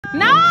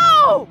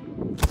No!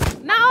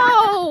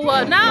 No!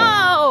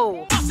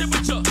 No!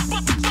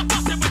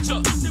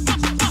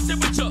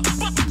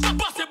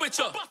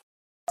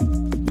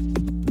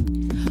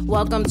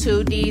 Welcome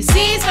to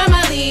DC's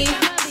family.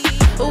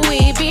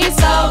 We be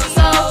so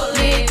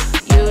lit.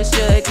 You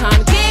should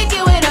come kick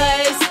it with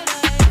us,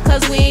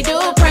 cause we do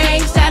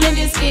pranks,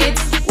 challenges,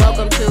 skits.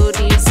 Welcome to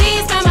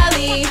DC's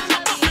family.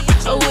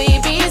 We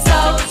be so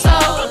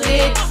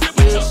lit.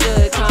 You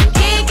should come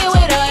kick it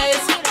with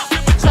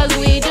us, cause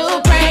we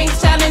do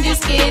pranks, challenges,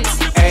 skits.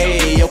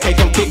 Hey, okay,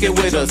 come kick it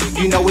with us.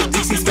 You know it's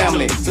DC's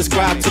family.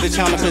 Subscribe to the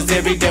channel, cause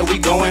every day we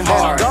going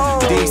hard.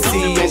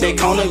 DC and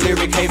Daytona,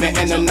 Lyric Haven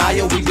and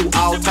Anaya. We do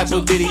all types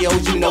of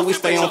videos. You know we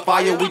stay on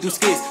fire. We do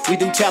skits, we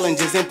do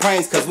challenges and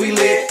pranks, cause we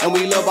lit and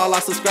we love all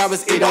our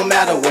subscribers. It don't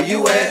matter where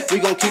you at. We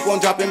gon' keep on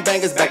dropping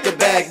bangers back to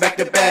back, back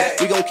to back.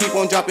 We gon' keep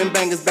on dropping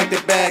bangers back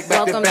to back,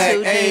 back to back. Welcome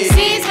to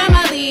DC's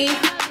family.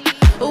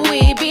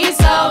 We be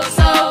so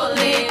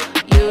lit.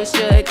 You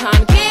should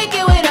come kick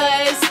it with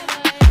us,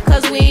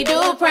 cause we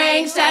do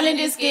pranks,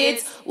 challenges,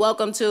 skits.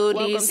 Welcome to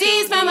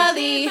DC's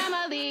family.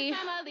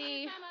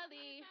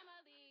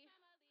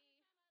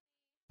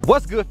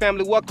 What's good,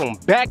 family? Welcome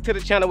back to the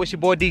channel. It's your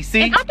boy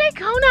DC. And I'm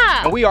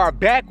Daytona. And we are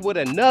back with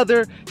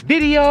another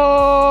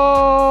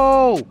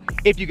video.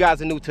 If you guys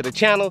are new to the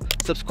channel,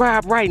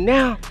 subscribe right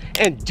now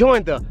and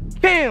join the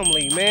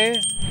family, man.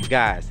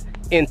 Guys,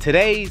 in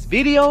today's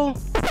video,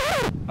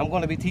 I'm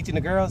gonna be teaching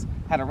the girls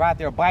how to ride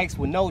their bikes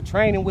with no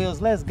training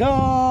wheels. Let's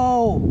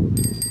go.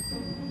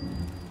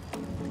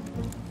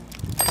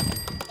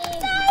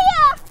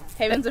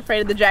 Haven's afraid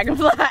of the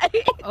dragonfly.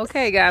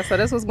 Okay, guys, so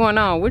that's what's going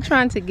on. We're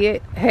trying to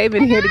get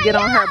Haven here to get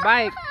on her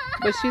bike,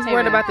 but she's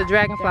worried about the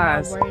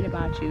dragonflies. They're not worried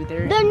about you.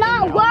 They're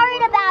not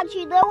worried about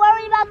you. They're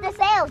worried about the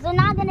sails. They're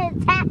not gonna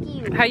attack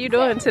you. How you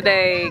doing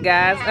today,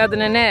 guys? Other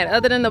than that,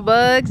 other than the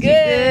bugs, Good.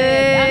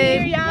 I'm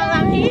here, y'all.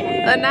 I'm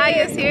here.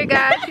 Anaya's here,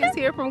 guys. She's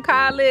here from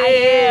college. I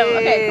am.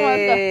 Okay, come on,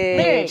 let's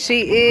go. Lyric.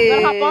 She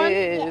You wanna hop on?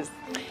 is.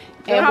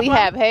 And we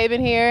have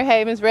Haven here.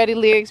 Haven's ready.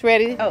 Lyric's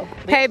ready. Oh,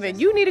 Haven,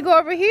 you need to go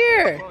over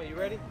here. Come on, you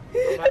ready?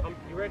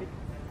 You ready?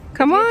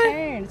 Come on.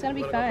 Turn. It's gonna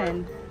be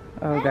fun.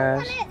 Oh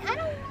gosh. I don't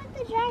want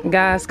the dragon.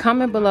 Guys,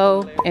 comment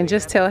below and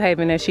just tell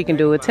Haven that she can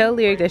do it. Tell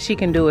Lyric that she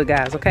can do it,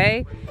 guys,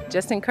 okay?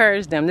 Just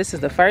encourage them. This is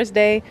the first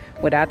day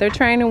without their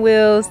training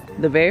wheels.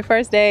 The very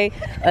first day.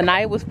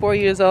 Anaya was 4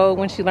 years old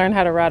when she learned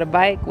how to ride a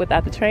bike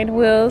without the training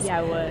wheels. Yeah,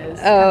 I was.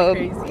 Oh,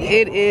 Crazy.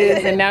 it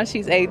is, and now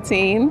she's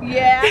 18.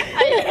 Yeah,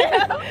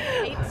 I am.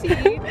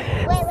 18. Wait,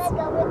 let's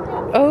go.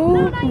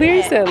 Oh,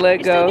 Lyric said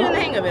let You're still go. getting the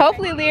hang of it.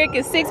 Hopefully Lyric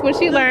is 6 when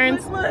she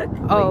learns. Look.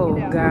 Oh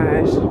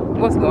gosh,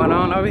 what's going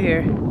on over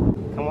here?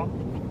 Come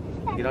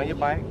on. Get on your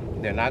bike.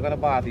 They're not gonna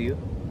bother you.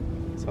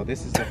 So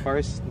this is the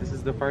first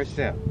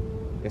step.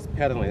 It's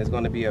pedaling. It's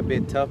gonna be a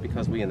bit tough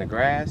because we're in the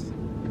grass.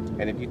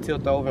 And if you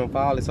tilt over and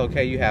fall, it's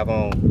okay. You have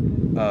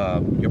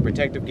on your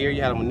protective gear.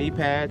 You have on knee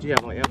pads, you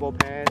have on elbow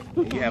pads,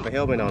 and you have a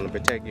helmet on to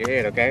protect your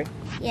head, okay?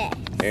 Yeah.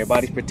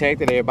 Everybody's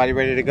protected, everybody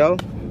ready to go?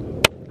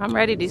 I'm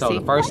ready to So see.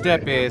 the first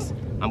step is,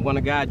 I'm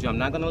gonna guide you. I'm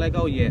not gonna let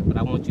go yet, but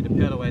I want you to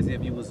pedal as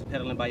if you was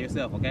pedaling by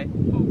yourself, okay?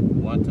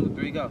 1, 2,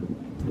 3, go.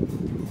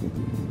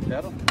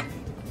 Pedal.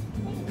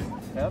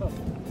 Pedal.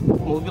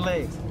 Move your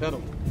legs.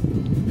 Pedal.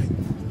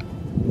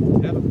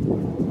 Pedal.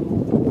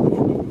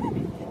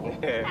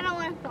 I don't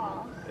want to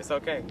fall. It's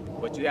okay,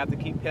 but you have to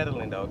keep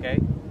pedaling though, okay?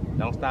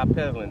 Don't stop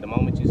pedaling. The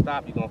moment you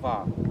stop, you're gonna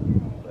fall.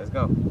 Let's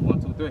go.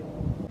 1, 2, 3.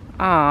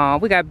 Aw,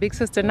 we got big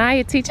sister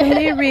Naya teaching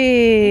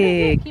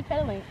Lyric. Keep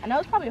pedaling. I know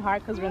it's probably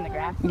hard because we're in the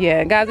grass.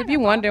 Yeah, guys, if you're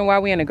wondering why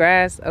we're in the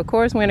grass, of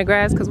course we're in the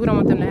grass because we don't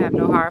want them to have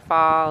no hard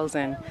falls,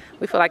 and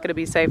we feel like it'll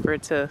be safer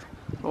to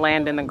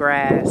land in the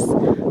grass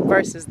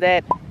versus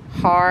that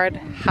hard,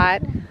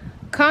 hot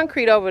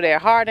concrete over there.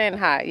 Hard and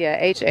hot. Yeah,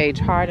 HH,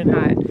 hard and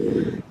hot.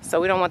 So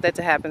we don't want that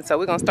to happen. So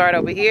we're gonna start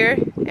over here,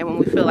 and when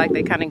we feel like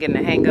they're kind of getting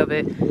the hang of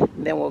it,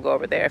 then we'll go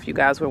over there if you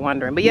guys were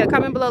wondering. But yeah,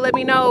 comment below, let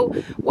me know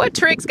what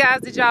tricks,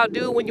 guys, did y'all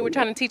do when you were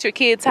trying to teach your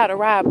kids how to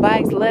ride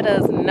bikes. Let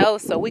us know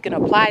so we can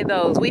apply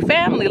those. We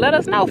family, let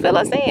us know, fill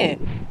us in.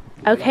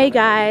 Okay,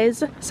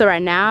 guys. So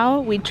right now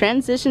we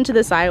transition to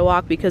the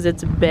sidewalk because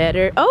it's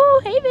better.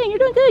 Oh, Haven, you're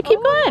doing good.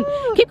 Keep going.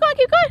 Keep going.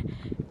 Keep going.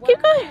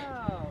 Keep going.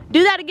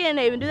 Do that again,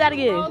 Haven. Do that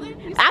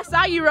again. I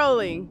saw you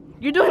rolling.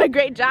 You're doing a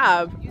great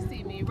job. You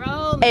see me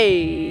rolling.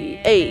 Hey,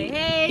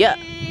 hey, yeah,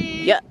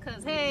 yeah.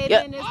 Cause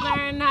Haven is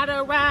learning how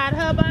to ride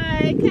her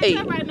bike. Hey,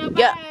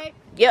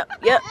 yep.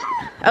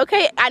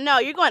 Okay, I know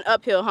you're going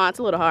uphill, huh? It's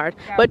a little hard,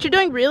 but you're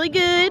doing really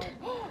good.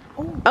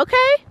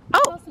 Okay.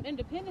 Oh, some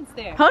independence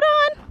there. hold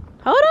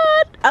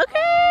on.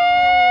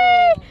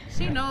 Okay.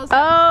 She knows.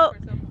 Oh,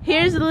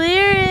 here's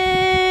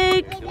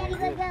Lyric.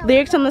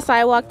 Lyric's on the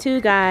sidewalk too,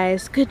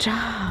 guys. Good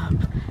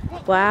job.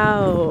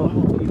 Wow.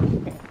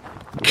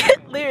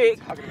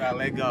 Lyric. Talking about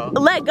let go.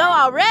 Let go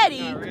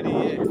already.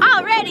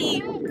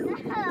 Already.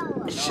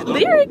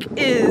 Lyric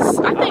is,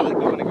 I think. Let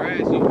go in the grass.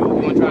 You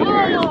want to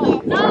try the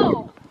grass?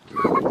 No.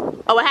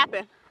 Oh, what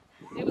happened?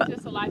 It was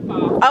just a light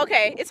fall.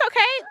 Okay, it's okay.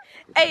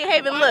 Hey,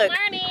 Haven, look.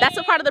 That's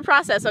a part of the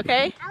process,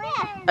 okay?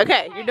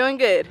 Okay, you're doing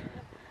good.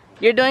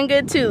 You're doing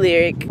good too,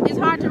 Lyric. It's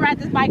hard to ride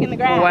this bike in the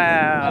grass.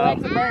 Wow. My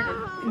legs are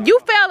burning. You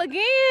fell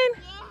again?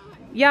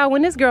 Y'all,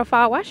 when this girl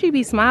fall, why she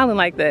be smiling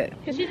like that?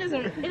 Cause she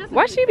doesn't.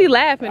 Why she be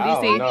laughing,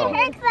 DC? It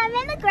hurts 'cause I'm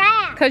in the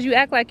grass. Cause you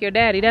act like your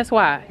daddy, that's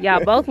why.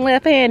 Y'all both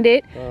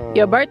left-handed.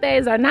 Your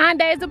birthdays are 9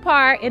 days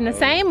apart in the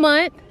same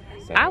month.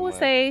 I would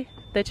say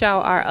that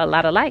y'all are a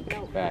lot alike.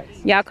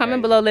 Y'all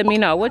comment below, let me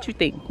know what you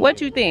think. What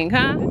you think,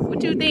 huh?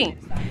 What you think?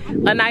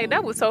 Anaya,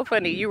 that was so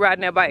funny. You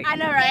riding that bike. I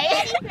know,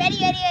 right? Ready.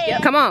 Yeah,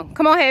 come on,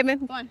 Haven.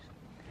 One.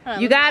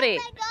 You got it.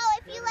 Let go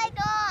if you let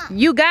go.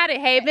 You got it,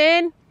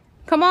 Haven.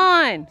 Come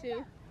on.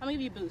 2. I'm gonna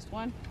give you a boost.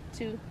 1,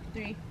 2,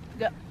 3,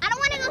 go. I don't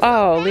want to go so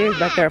Oh, fast. Lyric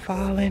back there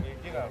falling.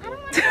 I don't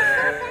want to go so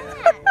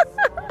fast.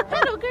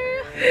 Hello,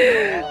 girl.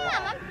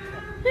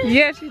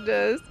 Yeah, she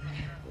does.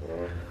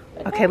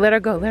 Okay, let her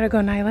go,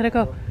 Naya, let her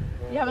go.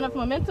 You have enough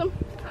momentum?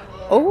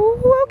 Oh,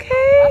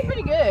 okay. That's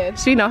pretty good.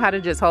 She know how to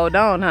just hold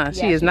on, huh?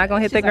 She is not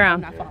gonna hit the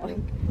ground. I'm not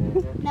falling.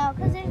 No,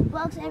 because there's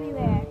bugs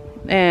everywhere.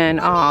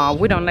 And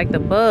we don't like the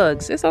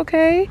bugs. It's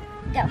okay.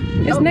 Go.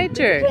 It's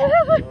nature.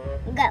 Go.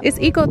 It's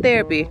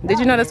ecotherapy. Did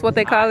you know that's what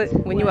they call it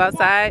when you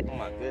outside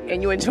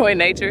and you enjoy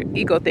nature?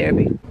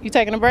 Ecotherapy. You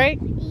taking a break?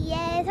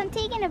 Yes, I'm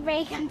taking a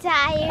break. I'm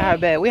tired. I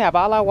bet. We have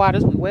all our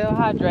waters. We well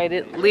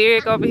hydrated.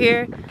 Lyric over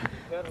here,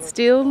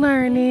 still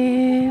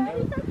learning.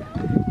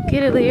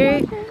 Get it,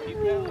 Lyric.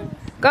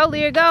 Go,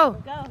 Lyric, go.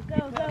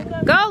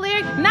 Go,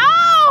 Lyric.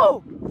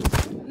 No!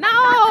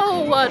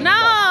 No!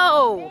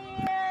 No!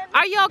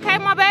 Are you okay,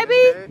 my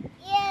baby?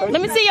 Yes.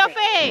 Let me see your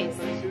face.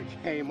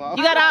 You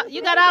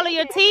got all of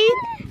your teeth?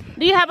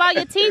 Do you have all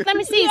your teeth? Let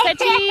me see. Say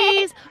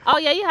cheese. Oh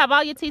yeah, you have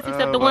all your teeth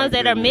except the ones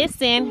that are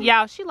missing.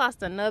 Y'all, she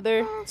lost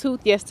another tooth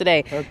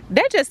yesterday.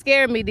 That just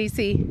scared me,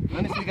 DC.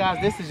 Honestly,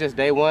 guys, this is just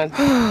day 1.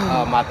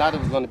 I thought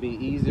it was going to be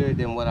easier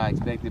than what I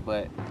expected,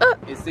 but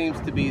it seems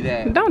to be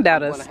that Don't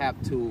doubt us. I'm going to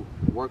have to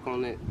work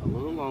on it a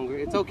little longer.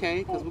 It's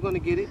okay, because we're going to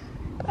get it.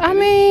 I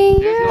mean,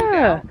 There's no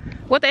yeah. doubt.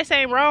 What they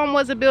say, Rome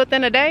wasn't built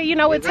in a day. You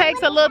know, it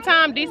takes a little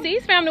time.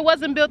 DC's family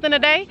wasn't built in a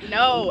day.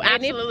 No,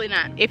 absolutely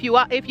not. If you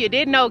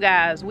didn't know,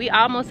 guys, we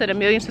almost hit 1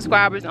 million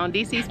subscribers on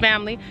DC's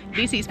family.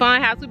 DC's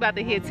Funhouse, we about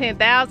to hit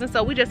 10,000.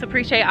 So we just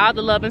appreciate all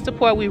the love and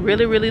support. We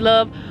really, really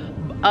love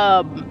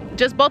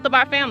just both of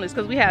our families,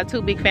 because we have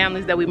 2 big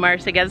families that we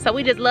merged together. So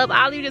we just love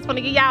all of you. Just want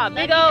to give y'all a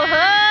big old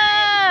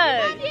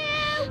hug.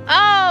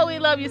 Oh, we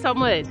love you so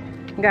much.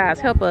 Guys,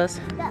 help us,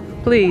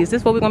 please.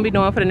 This is what we're gonna be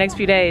doing for the next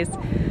few days.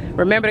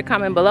 Remember to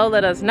comment below,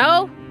 let us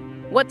know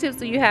what tips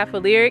do you have for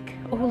Lyric.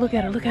 Oh, look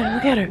at her, look at her,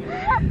 look at her.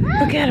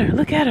 Look at her,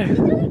 look at her.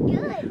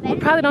 Good. We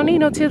probably don't need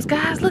no tips,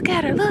 guys. Look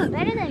at her, look.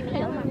 Better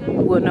than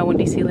me. We'll know when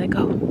DC let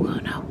go,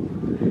 we'll know.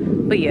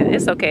 But yeah,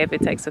 it's okay if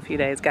it takes a few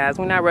days, guys.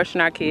 We're not rushing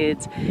our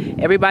kids.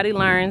 Everybody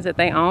learns at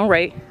their own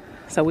rate.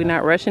 So we're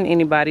not rushing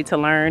anybody to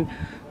learn.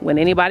 When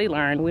anybody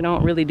learned, we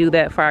don't really do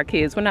that for our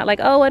kids. We're not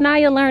like, oh,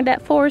 Anaya learned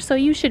that for us, so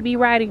you should be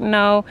riding.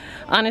 No,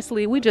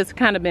 honestly, we just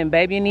kind of been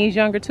babying these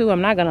younger two. I'm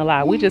not gonna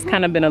lie, we just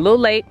kind of been a little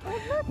late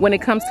when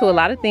it comes to a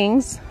lot of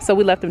things. So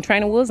we left them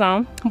training wheels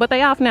on, but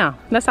they off now.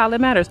 That's all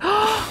that matters.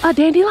 A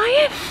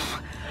dandelion?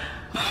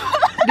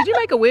 Did you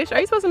make a wish?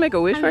 Are you supposed to make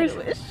a wish first?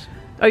 Wish.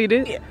 Oh, you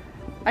did? Yeah.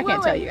 I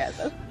can't tell you guys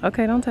though.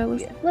 Okay, don't tell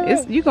us.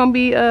 You're gonna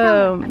be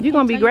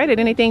great at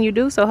anything you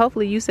do. So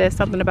hopefully you said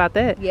something about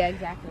that. Yeah,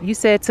 exactly. You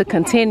said to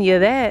continue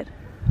that.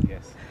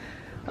 Yes.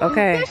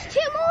 Okay. There's 2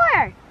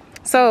 more.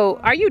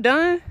 So are you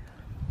done?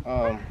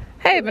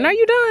 Haven, are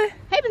you done?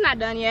 Haven's not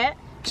done yet.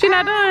 She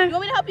not You done?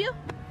 want me to help you?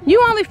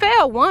 You only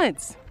failed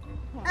once.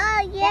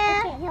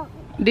 Yeah.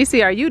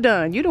 DC, are you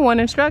done? You the one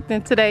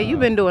instructing today. You've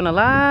been doing a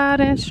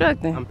lot of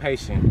instructing. I'm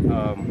patient.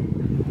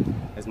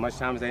 As much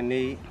time as they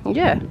need,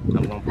 Yeah.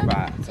 I'm gonna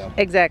provide. So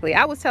Exactly.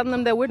 I was telling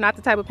them that we're not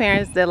the type of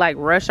parents that like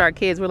rush our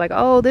kids. We're like,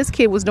 oh, this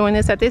kid was doing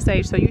this at this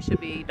age, so you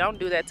should be. Don't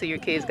do that to your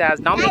kids, guys.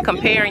 Don't be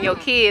comparing your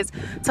kids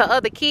to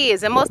other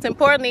kids. And most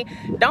importantly,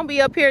 don't be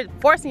up here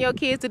forcing your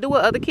kids to do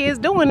what other kids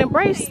doing.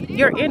 Embrace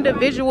your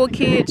individual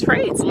kid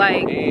traits.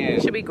 Like, you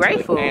should be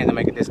grateful. And to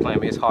make a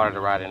disclaimer, it's harder to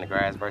ride in the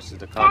grass versus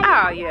the concrete.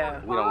 Oh, yeah.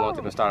 We don't want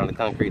them to start on the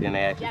concrete and they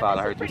actually fall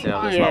and hurt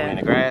themselves. That's Yeah. why we're in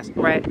the grass.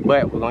 Right.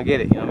 But we're gonna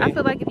get it. You know what I I mean?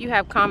 feel like if you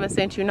have common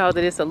sense, you know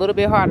that it's a little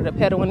bit harder to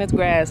pedal in this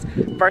grass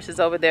versus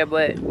over there.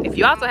 But if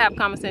you also have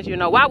common sense, you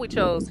know why we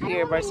chose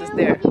here versus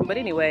there. But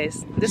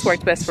anyways, this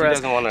works best for us.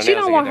 doesn't want her She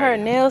nails don't to want get her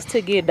dirty. nails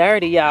to get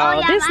dirty, y'all.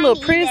 Oh, yeah, This mine little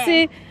either.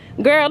 prissy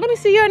girl, let me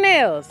see your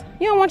nails.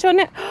 You don't want your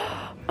nails?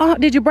 Oh,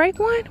 did you break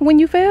one when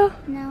you fell?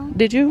 No.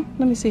 Did you?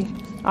 Let me see.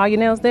 All your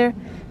nails there?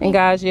 And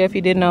guys, yeah, if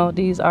you didn't know,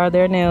 these are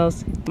their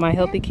nails. My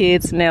healthy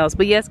kids' nails.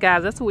 But yes,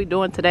 guys, that's what we're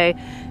doing today.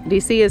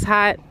 DC is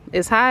hot.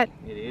 It's hot.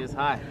 It is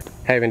hot.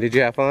 Haven, did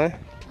you have fun?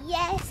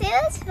 Yes, it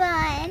was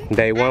fun.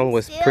 Day 1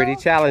 was pretty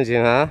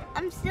challenging, huh?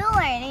 I'm still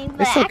learning,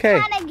 but It's okay. I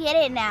kind of get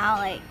it now.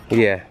 Like,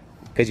 Yeah,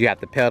 because you have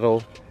to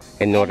pedal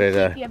in order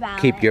to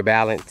keep your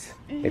balance.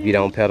 If you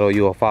don't pedal,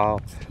 you'll fall.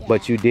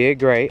 But you did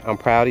great. I'm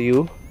proud of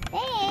you.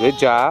 thanks. Good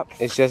job.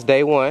 It's just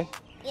day 1.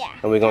 Yeah.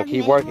 And we're gonna Have keep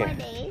many working. more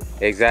days.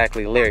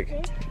 Exactly.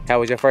 Lyric, how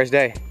was your first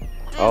day?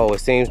 Oh, it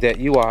seems that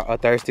you are a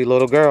thirsty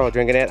little girl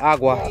drinking that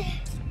agua.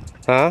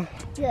 Huh?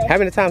 Good. How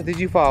many times did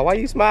you fall? Why are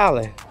you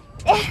smiling?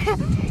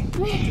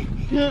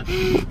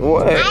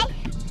 What?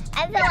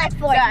 I feel like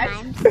 4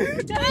 times.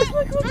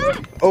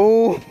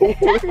 Oh,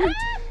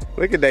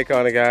 look at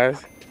Daytona,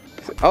 guys.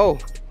 Oh.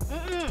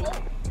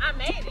 I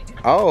made it.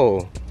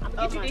 Oh.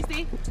 I'm gonna get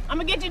you, DC. I'm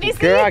gonna get you, DC.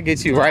 Girl, I'll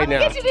get you right now.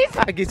 Get you, DC.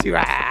 I'll get you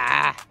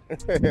right.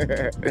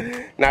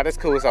 Nah, that's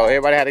cool. So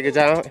everybody had a good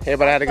time?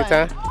 Everybody had a good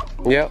time?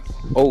 Yep.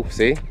 Oh,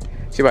 see?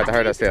 She about to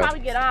hurt herself.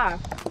 Probably get off.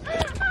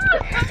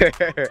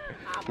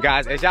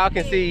 Guys, as y'all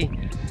can see,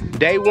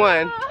 day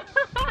 1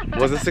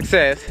 was a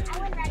success.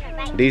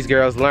 These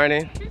girls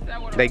learning.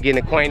 They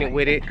getting acquainted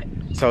with it.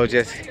 So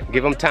just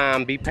give them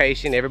time, be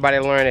patient. Everybody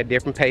learn at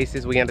different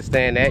paces. We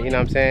understand that, you know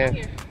what I'm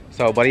saying?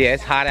 So, but yeah,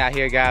 it's hot out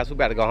here, guys. We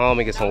about to go home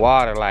and get some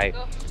water. Like,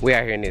 we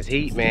out here in this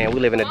heat, man. We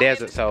live in the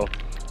desert, so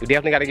we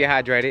definitely got to get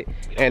hydrated.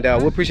 And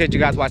we appreciate you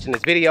guys watching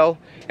this video.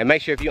 And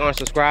make sure if you aren't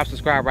subscribed,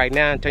 subscribe right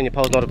now and turn your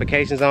post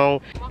notifications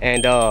on.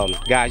 And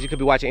guys, you could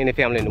be watching any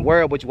family in the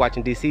world, but you're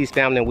watching DC's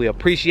family, and we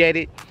appreciate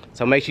it.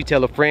 So make sure you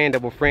tell a friend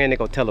that we're friend. They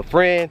go tell a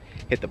friend.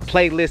 Hit the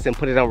playlist and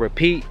put it on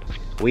repeat.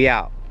 We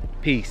out.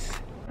 Peace.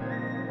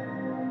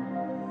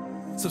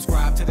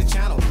 Subscribe to the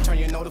channel, turn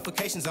your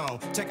notifications on.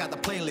 Check out the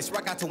playlist,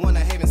 rock out to one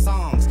of Haven's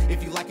songs.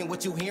 If you liking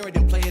what you hearing,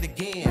 then play it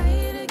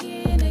again.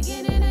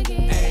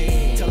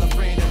 Hey, tell a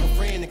friend of a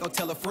friend, and go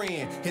tell a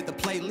friend. Hit the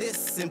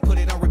playlist and put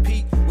it on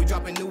repeat. We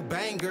dropping new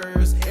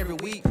bangers every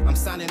week. I'm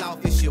signing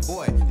off, it's your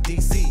boy,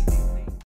 DC.